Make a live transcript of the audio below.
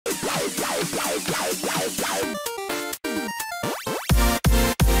Hello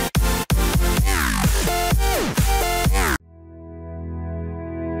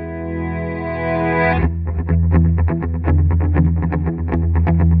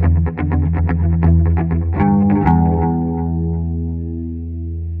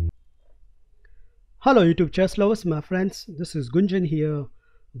YouTube chess lovers, my friends, this is Gunjan here.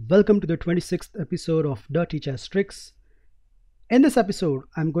 Welcome to the 26th episode of Dirty Chess Tricks. In this episode,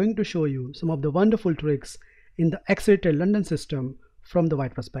 I'm going to show you some of the wonderful tricks in the accelerated London system from the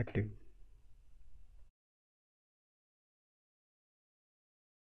white perspective.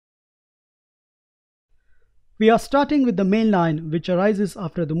 We are starting with the main line which arises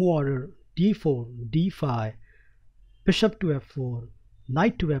after the move order d4, d5, bishop to f4,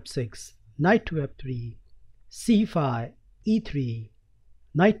 knight to f6, knight to f3, c5, e3,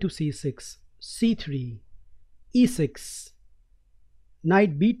 knight to c6, c3, e6,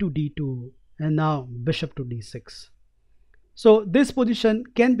 knight b to d2, and now bishop to d6. So this position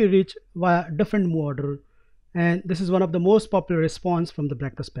can be reached via different move order, and this is one of the most popular response from the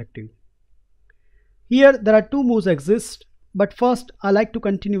black perspective. Here there are two moves exist, but first I like to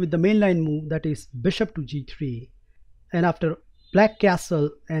continue with the mainline move, that is bishop to g3, and after black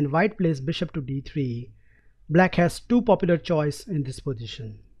castle and white plays bishop to d3, black has two popular choice in this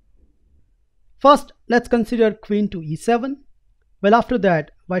position. First, let's consider queen to e7. Well, after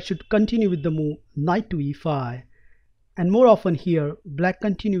that, white should continue with the move knight to e5, and more often here, black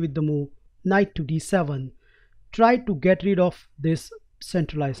continue with the move knight to d7, try to get rid of this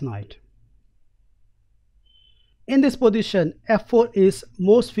centralized knight. In this position, f4 is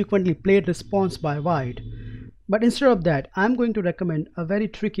most frequently played response by white, but instead of that, I'm going to recommend a very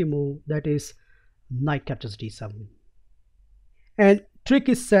tricky move, that is knight captures d7. And trick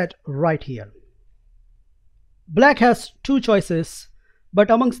is set right here. Black has two choices, but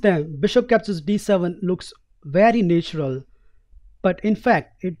amongst them, bishop captures d7 looks very natural, but in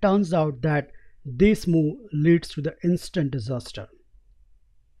fact, it turns out that this move leads to the instant disaster.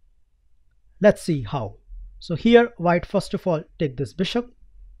 Let's see how. So here, white first of all take this bishop.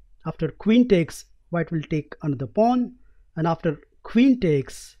 After queen takes, white will take another pawn, and after queen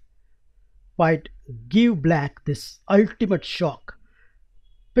takes, white give black this ultimate shock.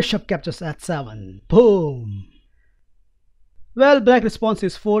 Bishop captures h7. Boom! Well, black response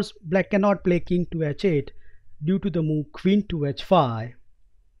is forced. Black cannot play king to h8 due to the move queen to h5.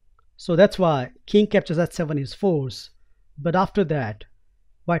 So that's why king captures h7 is forced. But after that,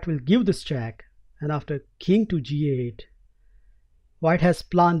 white will give this check, and after king to g8, white has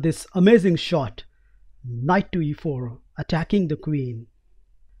planned this amazing shot, knight to e4, attacking the queen,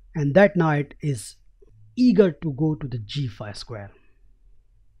 and that knight is eager to go to the g5 square.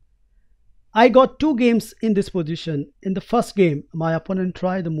 I got two games in this position. In the first game, my opponent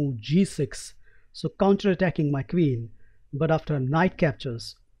tried the move g6, so counter-attacking my queen, but after knight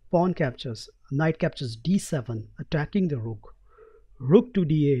captures, pawn captures, knight captures d7, attacking the rook, rook to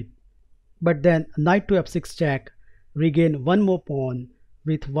d8, but then knight to f6 check, regain one more pawn,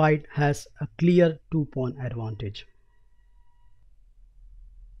 with white has a clear 2-pawn advantage.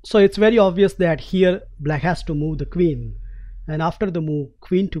 So it's very obvious that here black has to move the queen, and after the move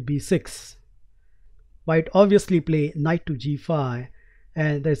queen to b6, white obviously play knight to g5,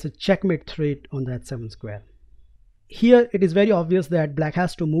 and there's a checkmate threat on that 7 square. Here it is very obvious that black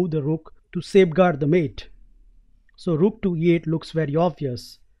has to move the rook to safeguard the mate. So rook to e8 looks very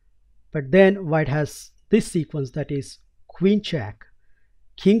obvious, but then white has this sequence, that is queen check,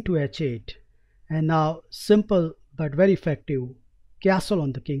 king to h8, and now simple but very effective castle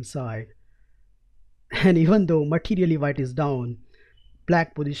on the king side. And even though materially white is down,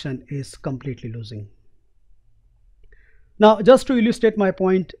 black position is completely losing. Now, just to illustrate my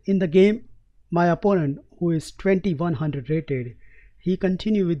point, in the game, my opponent, who is 2100 rated, he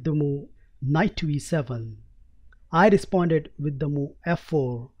continued with the move knight to e7. I responded with the move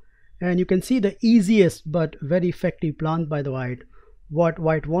f4, and you can see the easiest but very effective plan by the white. What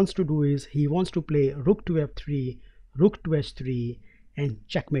white wants to do is he wants to play rook to f3, rook to h3, and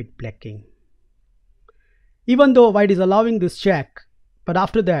checkmate black king. Even though white is allowing this check, but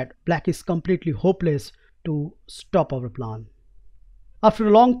after that black is completely hopeless to stop our plan. After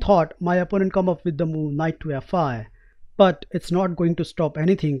a long thought, my opponent come up with the move knight to f5, but it's not going to stop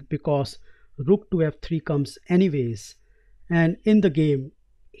anything because rook to f3 comes anyways, and in the game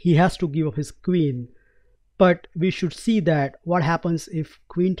he has to give up his queen. But we should see that what happens if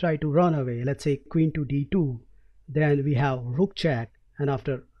queen try to run away. Let's say queen to d2, then we have rook check, and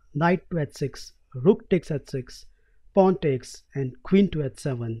after knight to h6, rook takes h6, pawn takes, and queen to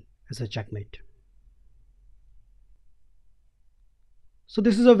h7 is a checkmate. So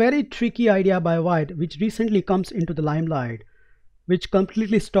this is a very tricky idea by white which recently comes into the limelight, which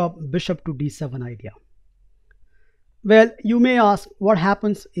completely stopped bishop to d7 idea. Well, you may ask what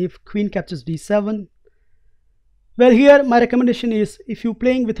happens if queen captures d7. Well, here my recommendation is if you're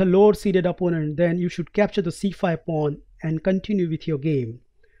playing with a lower seeded opponent, then you should capture the c5 pawn and continue with your game.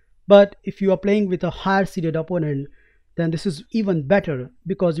 But if you are playing with a higher seeded opponent, then this is even better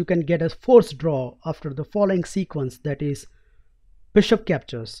because you can get a forced draw after the following sequence, that is bishop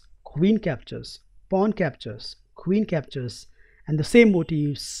captures, queen captures, pawn captures, queen captures, and the same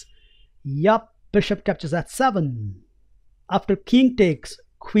motifs. Yup, bishop captures at 7. After king takes,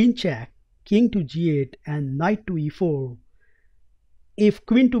 queen check, king to g8 and knight to e4. If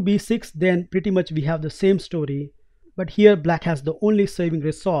queen to b6, then pretty much we have the same story, but here black has the only saving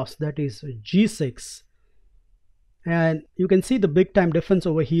resource, that is g6. And you can see the big time difference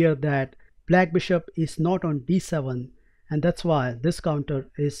over here that black bishop is not on d7, and that's why this counter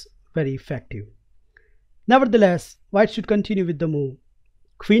is very effective. Nevertheless, white should continue with the move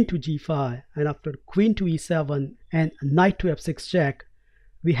queen to g5, and after queen to e7 and knight to f6 check,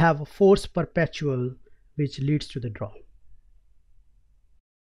 we have a force perpetual which leads to the draw.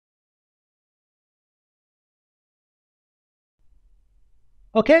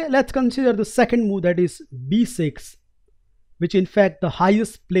 Okay, let's consider the second move, that is b6, which in fact the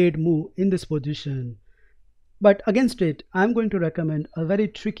highest played move in this position. But against it, I'm going to recommend a very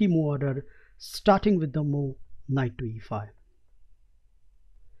tricky move order, starting with the move knight to e5.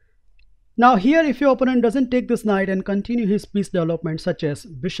 Now here, if your opponent doesn't take this knight and continue his piece development such as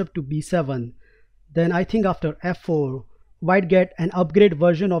bishop to b7, then I think after f4, white get an upgrade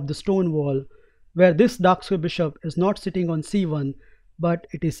version of the stone wall, where this dark square bishop is not sitting on c1, but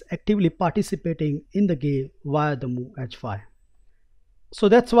it is actively participating in the game via the move h5. So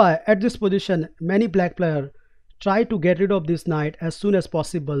that's why at this position, many black players try to get rid of this knight as soon as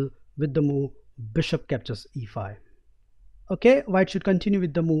possible with the move bishop captures e5. Okay, white should continue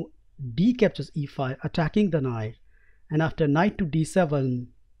with the move d captures e5, attacking the knight, and after knight to d7,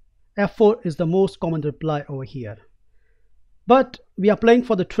 f4 is the most common reply over here. But we are playing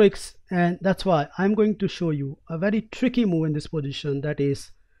for the tricks, and that's why I'm going to show you a very tricky move in this position, that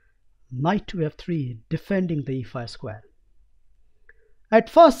is knight to f3, defending the e5 square. At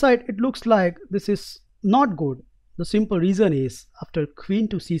first sight, it looks like this is not good. The simple reason is after queen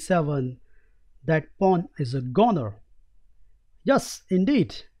to c7, that pawn is a goner. Yes,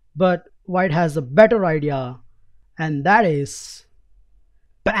 indeed. But white has a better idea, and that is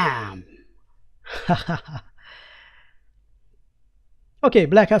BAM! Okay,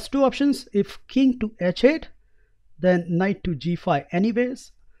 black has two options. If king to h8, then knight to g5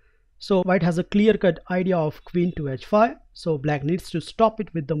 anyways. So white has a clear-cut idea of queen to h5. So black needs to stop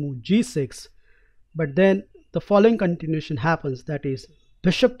it with the move g6. But then the following continuation happens, that is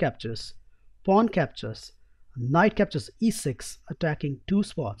bishop captures, pawn captures, knight captures e6, attacking two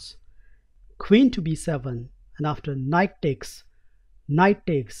spots, queen to b7, and after knight takes,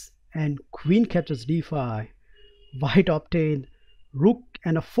 and queen captures d5, white obtained rook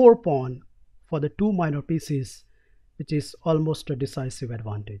and a 4 pawn for the two minor pieces, which is almost a decisive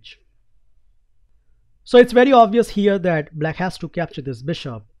advantage. So it's very obvious here that black has to capture this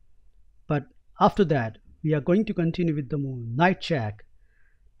bishop, but after that we are going to continue with the move knight check.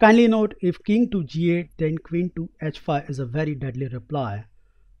 Kindly note, if king to g8, then queen to h5 is a very deadly reply.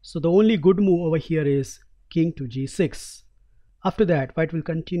 So the only good move over here is king to g6. After that, white will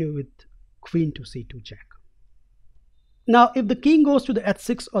continue with queen to c2 check. Now, if the king goes to the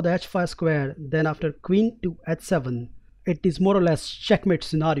h6 or the h5 square, then after queen to h7, it is more or less checkmate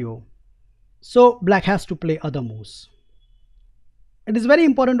scenario. So black has to play other moves. It is very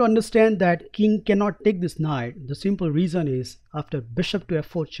important to understand that king cannot take this knight. The simple reason is after bishop to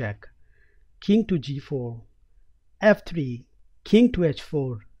f4 check, king to g4, f3, king to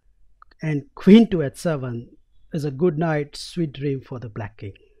h4, and queen to h7 is a good night, sweet dream for the black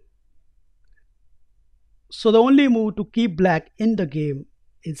king. So the only move to keep black in the game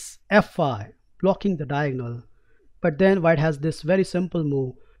is f5, blocking the diagonal. But then white has this very simple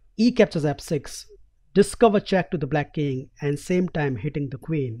move, e captures f6, discover check to the black king, and same time hitting the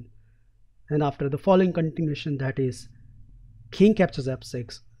queen. And after the following continuation, that is king captures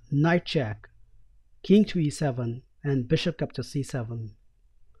f6, knight check, king to e7, and bishop captures c7,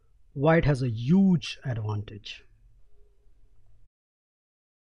 white has a huge advantage.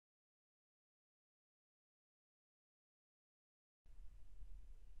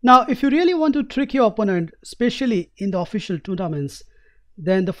 Now, if you really want to trick your opponent, especially in the official tournaments,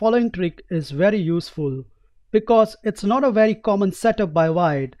 then the following trick is very useful because it's not a very common setup by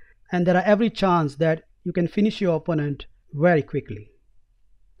white, and there are every chance that you can finish your opponent very quickly.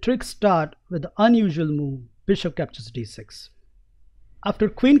 trick start with the unusual move bishop captures d6. After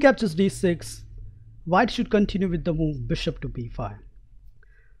queen captures d6, white should continue with the move bishop to b5.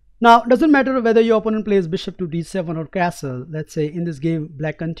 Now, it doesn't matter whether your opponent plays bishop to d7 or castle. Let's say in this game,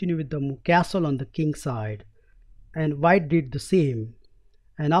 black continue with the move castle on the king side, and white did the same.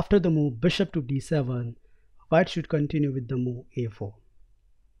 And after the move bishop to d7, white should continue with the move a4.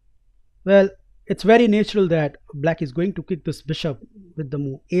 Well, it's very natural that black is going to kick this bishop with the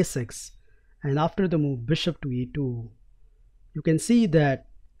move a6, and after the move bishop to e2, you can see that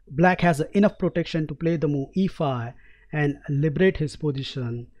black has enough protection to play the move e5 and liberate his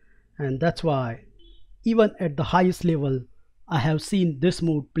position. And that's why even at the highest level I have seen this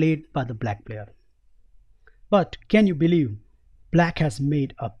move played by the black player. But can you believe black has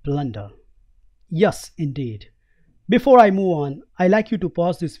made a blunder? Yes, indeed. Before I move on, I like you to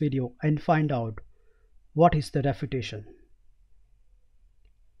pause this video and find out what is the refutation.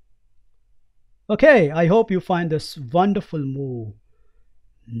 Okay, I hope you find this wonderful move,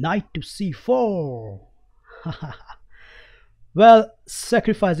 knight to c4. Well,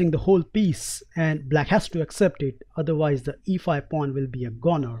 sacrificing the whole piece, and black has to accept it, otherwise the e5 pawn will be a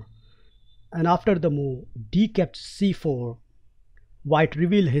goner. And after the move d captures c4, white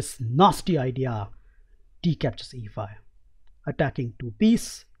revealed his nasty idea, d captures e5, attacking two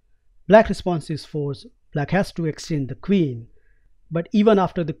piece. Black response is force. Black has to exchange the queen, but even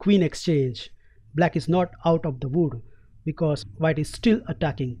after the queen exchange, black is not out of the wood because white is still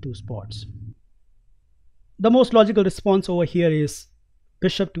attacking two spots. The most logical response over here is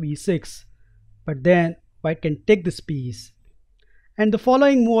bishop to e6, but then white can take this piece. And the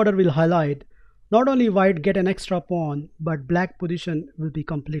following move order will highlight not only white get an extra pawn, but black position will be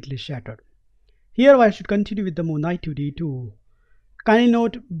completely shattered. Here white should continue with the move knight to d2. Kindly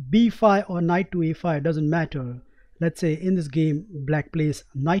note b5 or knight to a5 doesn't matter. Let's say in this game black plays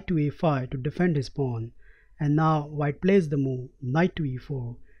knight to a5 to defend his pawn, and now white plays the move knight to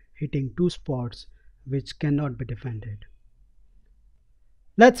e4, hitting two spots which cannot be defended.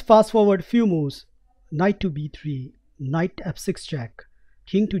 Let's fast forward few moves. Knight to b3, knight f6 check,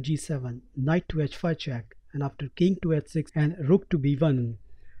 king to g7, knight to h5 check, and after king to h6 and rook to b1,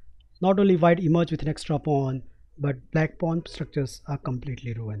 not only white emerge with an extra pawn, but black pawn structures are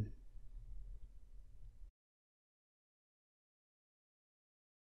completely ruined.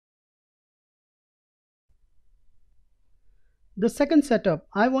 The second setup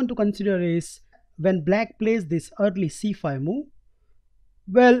I want to consider is when black plays this early c5 move.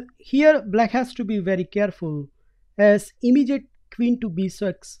 Well, here black has to be very careful, as immediate queen to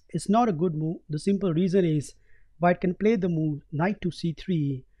b6 is not a good move. The simple reason is white can play the move knight to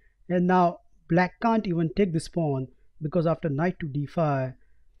c3, and now black can't even take this pawn because after knight to d5,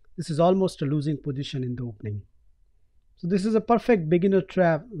 this is almost a losing position in the opening. So this is a perfect beginner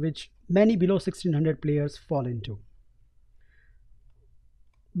trap which many below 1600 players fall into.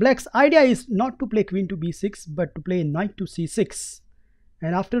 Black's idea is not to play queen to b6 but to play knight to c6,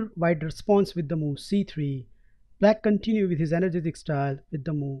 and after white responds with the move c3, black continue with his energetic style with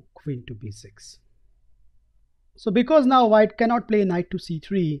the move queen to b6. So because now white cannot play knight to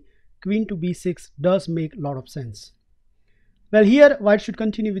c3, queen to b6 does make a lot of sense. Well, here white should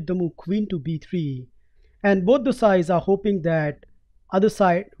continue with the move queen to b3, and both the sides are hoping that other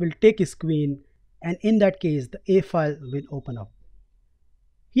side will take his queen, and in that case the a file will open up.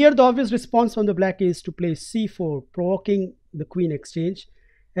 Here the obvious response from the black is to play c4, provoking the queen exchange,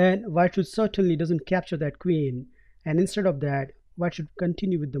 and white should certainly doesn't capture that queen, and instead of that white should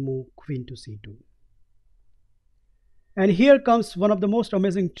continue with the move queen to c2. And here comes one of the most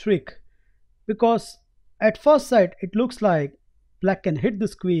amazing trick, because at first sight it looks like black can hit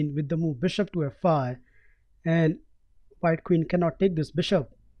this queen with the move bishop to f5, and white queen cannot take this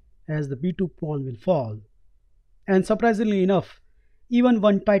bishop as the b2 pawn will fall. And surprisingly enough, even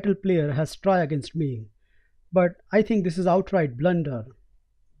one title player has tried against me, but I think this is outright blunder.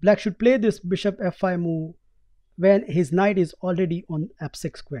 Black should play this bishop f5 move when his knight is already on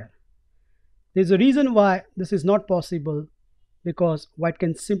f6 square. There is a reason why this is not possible, because white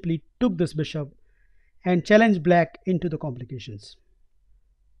can simply took this bishop and challenge black into the complications.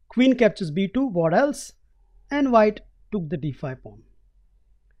 Queen captures b2, what else? And white took the d5 pawn.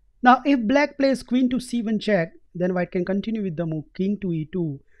 Now if black plays queen to c1 check, then white can continue with the move king to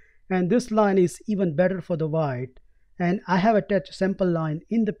e2, and this line is even better for the white, and I have attached a sample line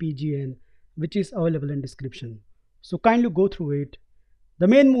in the PGN which is available in description, so kindly go through it. The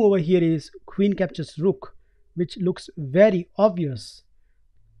main move over here is queen captures rook, which looks very obvious,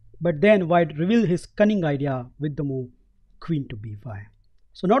 but then white revealed his cunning idea with the move queen to b5.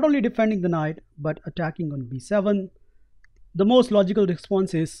 So not only defending the knight but attacking on b7, The most logical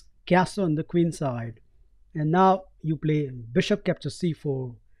response is castle on the queen side. And now you play bishop captures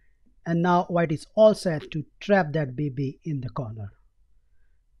c4. And now white is all set to trap that baby in the corner.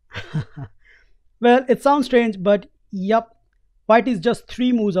 Well, it sounds strange, but yup, white is just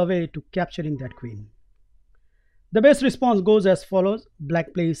 3 moves away to capturing that queen. The best response goes as follows.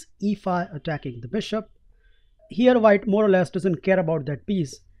 Black plays e5 attacking the bishop. Here white more or less doesn't care about that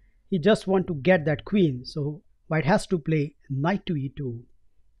piece. He just wants to get that queen. So white has to play knight to e2.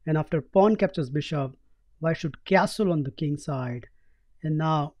 And after pawn captures bishop, white should castle on the king side. And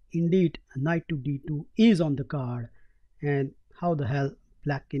now indeed knight to d2 is on the card. And how the hell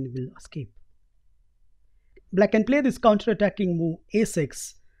black king will escape? Black can play this counter-attacking move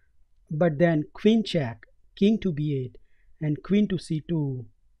a6, but then queen check, king to b8, and queen to c2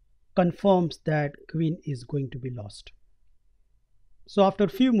 confirms that queen is going to be lost. So after a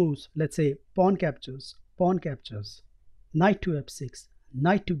few moves, let's say pawn captures, knight to f6,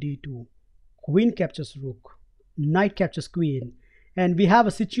 knight to d2, queen captures rook, knight captures queen, and we have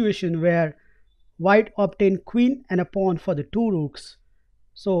a situation where white obtained queen and a pawn for the 2 rooks.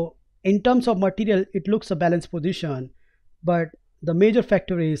 So in terms of material, it looks a balanced position, but the major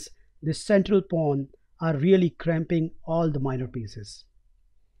factor is the central pawn are really cramping all the minor pieces.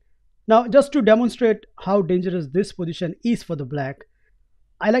 Now, just to demonstrate how dangerous this position is for the black,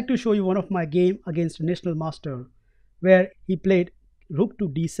 I like to show you one of my game against a national master where he played rook to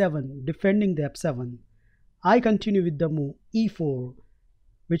d7 defending the f7. I continue with the move e4,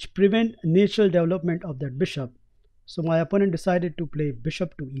 which prevent natural development of that bishop. So my opponent decided to play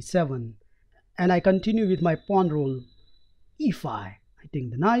bishop to e7, and I continue with my pawn roll e5, hitting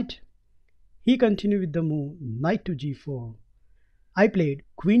the knight. He continued with the move knight to g4. I played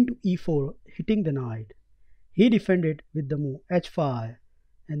queen to e4, hitting the knight. He defended with the move h5,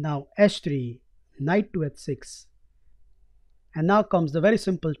 and now h3, knight to h6. And now comes the very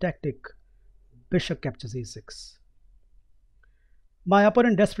simple tactic, bishop captures e6. My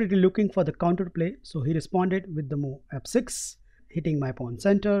opponent desperately looking for the counterplay, so he responded with the move f6, hitting my pawn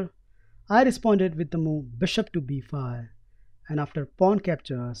center. I responded with the move bishop to b5, and after pawn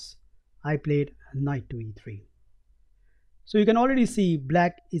captures, I played knight to e3. So you can already see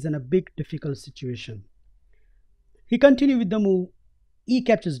black is in a big difficult situation. He continued with the move e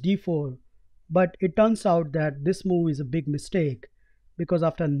captures d4, but it turns out that this move is a big mistake because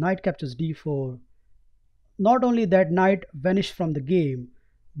after knight captures d4, not only that knight vanished from the game,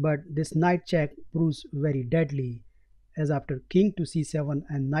 but this knight check proves very deadly, as after king to c7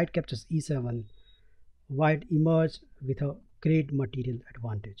 and knight captures e7, white emerged with a great material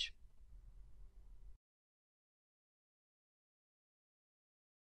advantage.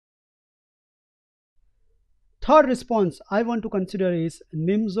 Third response I want to consider is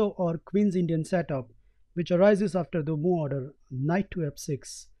Nimzo or Queen's Indian setup, which arises after the move order knight to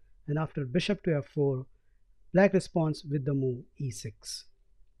f6 and after bishop to f4, black responds with the move e6.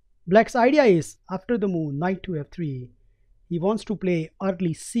 Black's idea is after the move knight to f3, he wants to play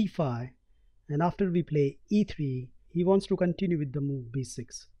early c5, and after we play e3, he wants to continue with the move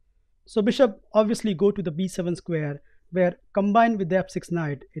b6. So bishop obviously go to the b7 square, where combined with the f6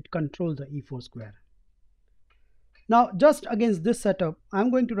 knight, it controls the e4 square. Now just against this setup,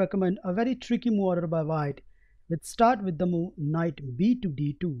 I'm going to recommend a very tricky move order by white, which start with the move knight b to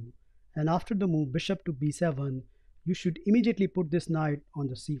d2, and after the move bishop to b7, you should immediately put this knight on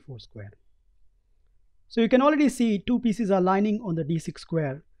the c4 square. So you can already see 2 pieces are lining on the d6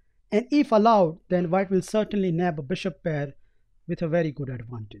 square, and if allowed, then white will certainly nab a bishop pair with a very good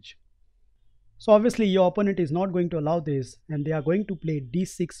advantage. So obviously your opponent is not going to allow this, and they are going to play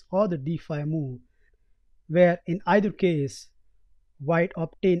d6 or the d5 move, where in either case, white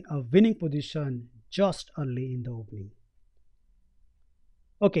obtain a winning position just early in the opening.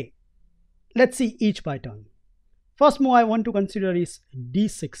 Okay, let's see each by turn. First move I want to consider is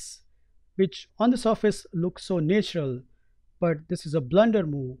d6, which on the surface looks so natural, but this is a blunder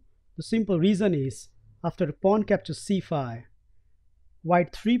move. The simple reason is after pawn captures c5,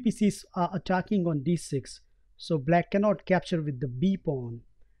 white 3 pieces are attacking on d6, so black cannot capture with the b pawn.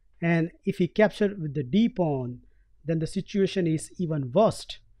 And if he captures with the d pawn, then the situation is even worse,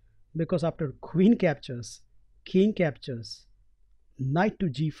 because after queen captures, king captures, knight to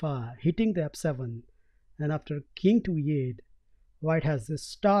g5, hitting the f7, and after king to e8, white has this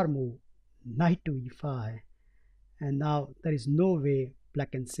star move, knight to e5, and now there is no way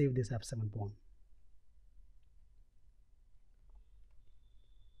black can save this f7 pawn.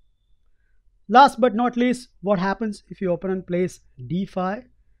 Last but not least, what happens if your opponent plays d5?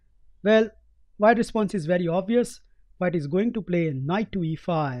 Well, white response is very obvious. White is going to play knight to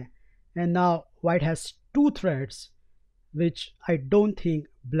e5, and now white has 2 threats, which I don't think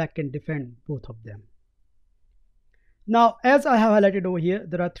black can defend both of them. Now, as I have highlighted over here,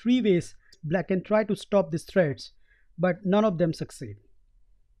 there are three ways black can try to stop these threats, but none of them succeed.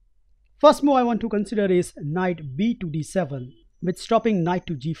 First move I want to consider is knight b to d7 with stopping knight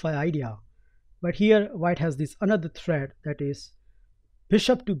to g5 idea. But here white has this another threat, that is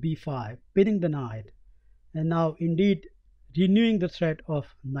bishop to b5, pinning the knight, and now indeed renewing the threat of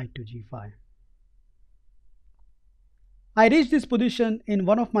knight to g5. I reached this position in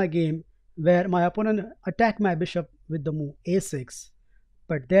one of my game where my opponent attacked my bishop with the move a6,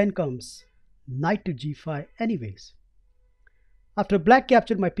 but then comes knight to g5 anyways. After black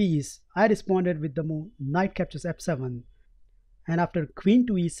captured my piece, I responded with the move knight captures f7, and after queen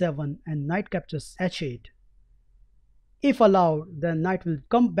to e7 and knight captures h8. If allowed, then knight will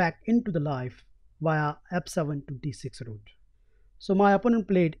come back into the life via f7 to d6 route. So my opponent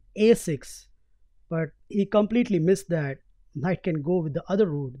played a6, but he completely missed that knight can go with the other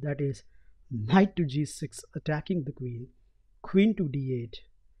route, that is knight to g6 attacking the queen, queen to d8,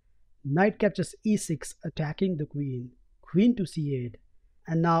 knight captures e6 attacking the queen, queen to c8,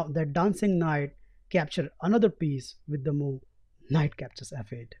 and now that dancing knight captured another piece with the move knight captures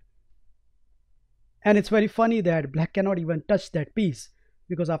f8. And it's very funny that black cannot even touch that piece,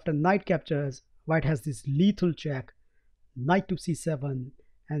 because after knight captures, white has this lethal check, knight to c7,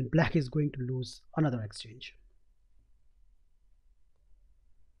 and black is going to lose another exchange.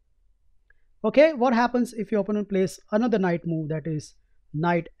 Okay, what happens if your opponent plays another knight move, that is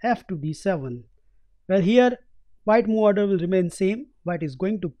knight f to d7? Well, here white move order will remain same. White is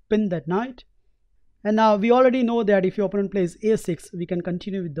going to pin that knight. And now we already know that if your opponent plays a6, we can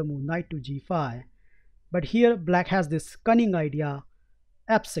continue with the move knight to g5. But here black has this cunning idea,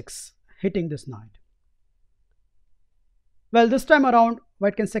 f6, hitting this knight. Well, this time around,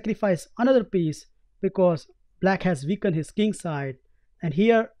 white can sacrifice another piece because black has weakened his king side. And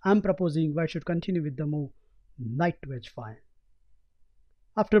here I'm proposing white should continue with the move knight to h5.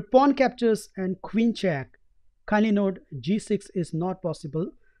 After pawn captures and queen check, kindly note g6 is not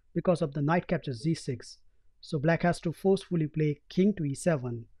possible because of the knight captures g6. So black has to forcefully play king to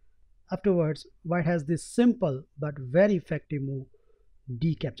e7. Afterwards, white has this simple but very effective move,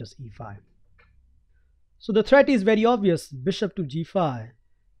 d captures e5. So the threat is very obvious, bishop to g5,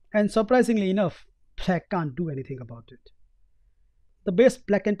 and surprisingly enough, black can't do anything about it. The best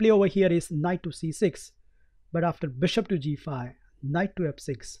black can play over here is knight to c6, but after bishop to g5, knight to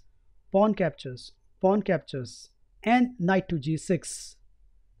f6, pawn captures, and knight to g6,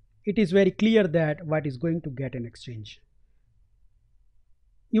 it is very clear that white is going to get an exchange.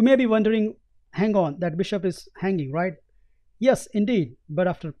 You may be wondering, hang on, that bishop is hanging, right? Yes, indeed, but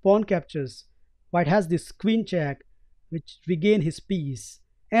after pawn captures, white has this queen check, which regain his piece,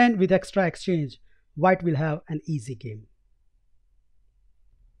 and with extra exchange, white will have an easy game.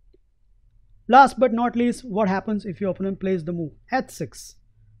 Last but not least, what happens if your opponent plays the move h6?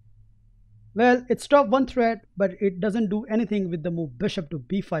 Well, it stopped one threat, but it doesn't do anything with the move bishop to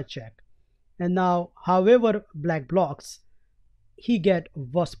b5 check. And now, however black blocks, he get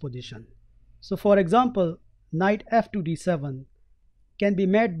worse position. So for example, knight f to d7 can be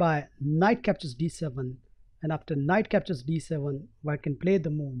met by knight captures d7, and after knight captures d7, white can play the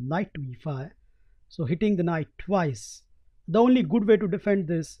move knight to e5, so hitting the knight twice. The only good way to defend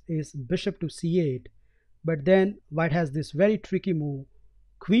this is bishop to c8, but then white has this very tricky move,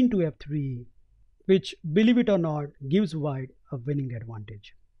 queen to f3, which, believe it or not, gives white a winning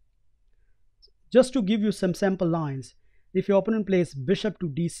advantage. Just to give you some sample lines, if your opponent plays bishop to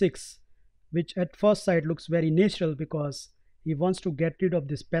d6, which at first sight looks very natural because he wants to get rid of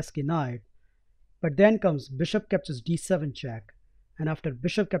this pesky knight, but then comes bishop captures d7 check, and after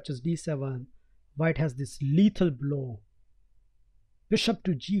bishop captures d7, white has this lethal blow, bishop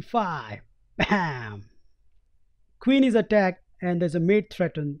to g5, bam! Queen is attacked and there's a mate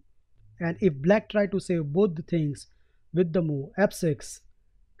threatened, and if black try to save both the things with the move f6,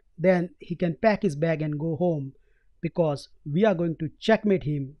 then he can pack his bag and go home, because we are going to checkmate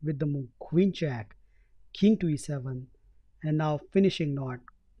him with the move queen check, king to e7, and now finishing knot,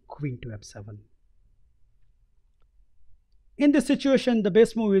 queen to f7. In this situation, the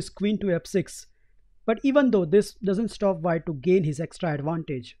best move is queen to f6, but even though this doesn't stop white to gain his extra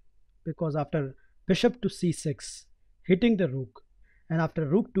advantage, because after bishop to c6, hitting the rook, and after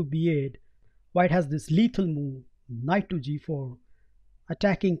rook to b8, white has this lethal move, knight to g4,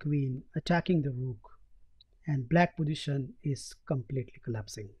 attacking queen, attacking the rook, and black position is completely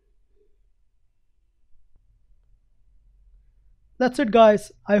collapsing. That's it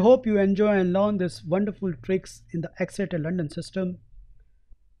guys. I hope you enjoy and learn these wonderful tricks in the X-Rated London system.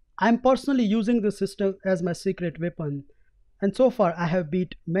 I'm personally using this system as my secret weapon And so far I have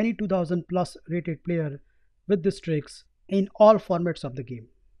beat many 2000 plus rated player with these tricks in all formats of the game.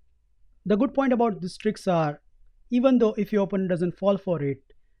 The good point about these tricks are, even though if your opponent doesn't fall for it,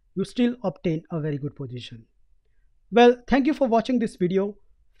 you still obtain a very good position. Well, thank you for watching this video.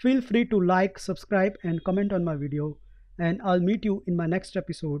 Feel free to like, subscribe and comment on my video, and I'll meet you in my next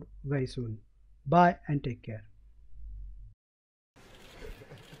episode very soon. Bye and take care.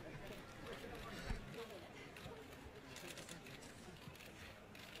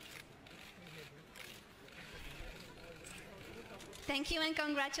 Thank you and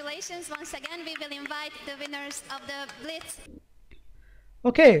congratulations. Once again, we will invite the winners of the Blitz.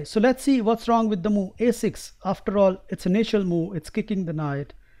 Okay, so let's see what's wrong with the move a6. After all, it's a natural move, it's kicking the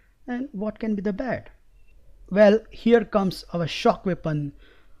knight. And what can be the bad? Well, here comes our shock weapon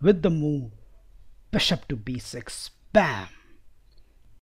with the move bishop to b6. Bam!